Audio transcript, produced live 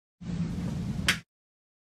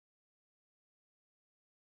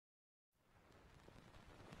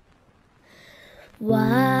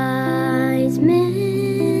Wise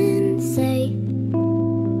men say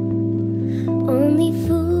only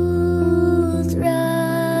fools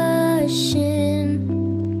rush in,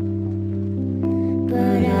 but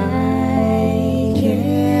I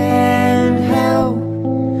can't help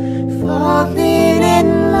falling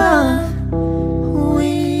in love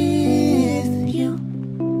with you.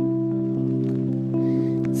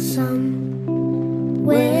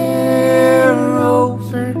 Somewhere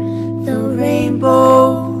over the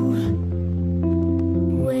rainbow,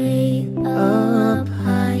 way up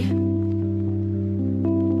high,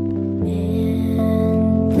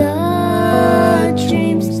 and the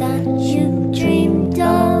dreams that you dreamed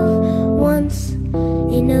of once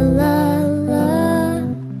in a lullaby.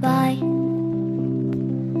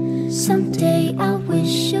 Someday I'll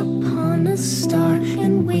wish upon a star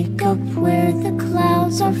and wake up where the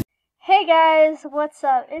clouds are. Hey guys, what's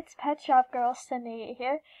up? It's Pet Shop Girl Cindy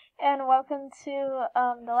here, and welcome to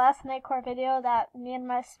the last NightCore video that me and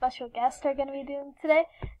my special guest are going to be doing today.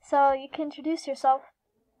 So you can introduce yourself.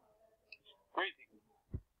 Greetings,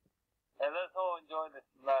 and let's all enjoy this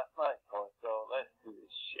last NightCore, so let's do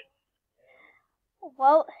this shit.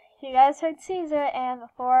 Well, you guys heard Caesar, and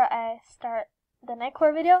before I start the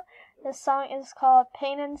NightCore video, this song is called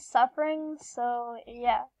Pain and Suffering, so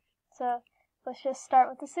yeah. So let's just start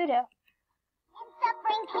with the studio.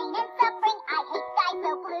 Suffering, pain and suffering, I hate skies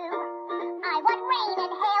so blue. I want rain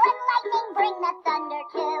and hail and lightning, bring the thunder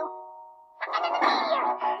too. And then the meteor,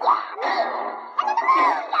 yeah, me. And then the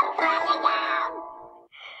moon comes crashing down.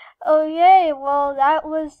 Oh yay, well that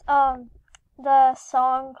was the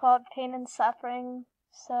song called Pain and Suffering,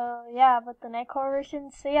 so yeah, but the NightCore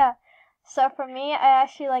version, so yeah. So for me, I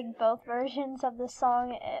actually like both versions of the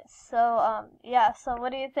song, so yeah, so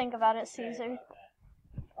what do you think about it, Caesar?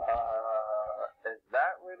 Is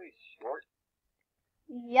that really short?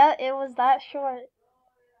 Yeah, it was that short.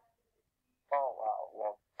 Oh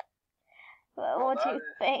wow, What do you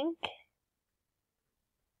think?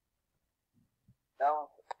 I was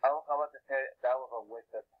about to say that was a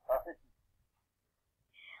waste of time.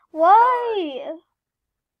 Why?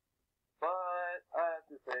 But I have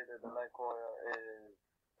to say that the NightCore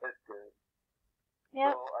is good.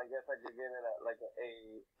 Yep. So I guess I could give it at like an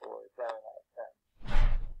 8 or 7 out of 10.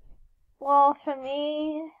 Well, for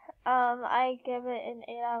me, I give it an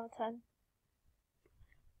 8 out of 10.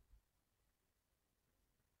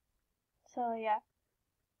 So, yeah.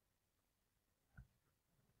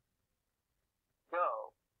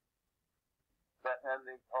 So, that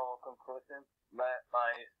ending all conclusion, let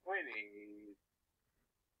my sweetie.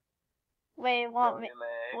 Wait, you want me?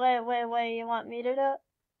 Wait, you want me to do it?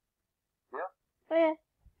 Yeah. Okay.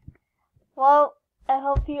 Well, I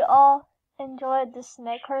hope you all enjoyed this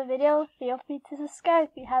NightCore video. Feel free to subscribe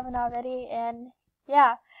if you haven't already, and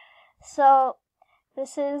yeah. So,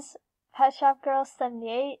 this is Pet Shop Girl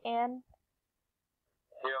 78, and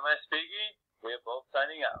Here am I speaking. We're both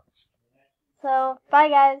signing out. so, bye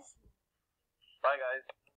guys. Bye guys.